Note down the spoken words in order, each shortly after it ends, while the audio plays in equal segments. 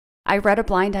I read a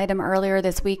blind item earlier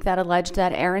this week that alleged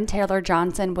that Aaron Taylor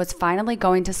Johnson was finally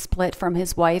going to split from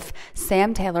his wife,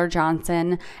 Sam Taylor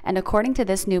Johnson. And according to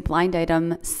this new blind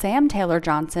item, Sam Taylor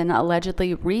Johnson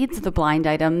allegedly reads the blind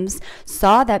items,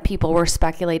 saw that people were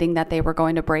speculating that they were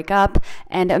going to break up,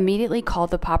 and immediately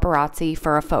called the paparazzi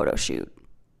for a photo shoot.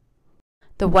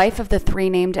 The wife of the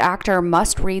three-named actor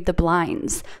must read the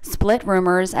blinds, split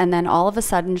rumors, and then all of a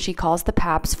sudden she calls the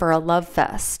Paps for a love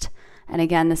fest. And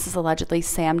again, this is allegedly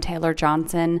Sam Taylor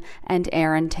Johnson and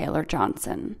Aaron Taylor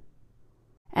Johnson.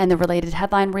 And the related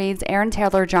headline reads, Aaron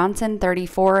Taylor Johnson,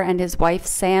 34, and his wife,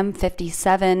 Sam,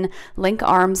 57, link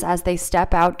arms as they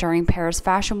step out during Paris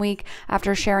Fashion Week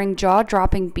after sharing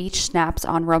jaw-dropping beach snaps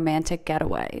on romantic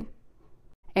getaway.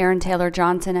 Aaron Taylor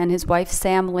Johnson and his wife,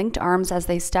 Sam, linked arms as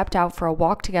they stepped out for a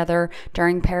walk together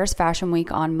during Paris Fashion Week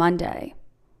on Monday.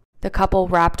 The couple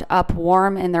wrapped up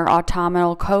warm in their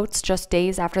autumnal coats just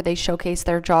days after they showcased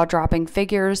their jaw-dropping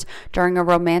figures during a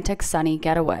romantic sunny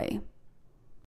getaway.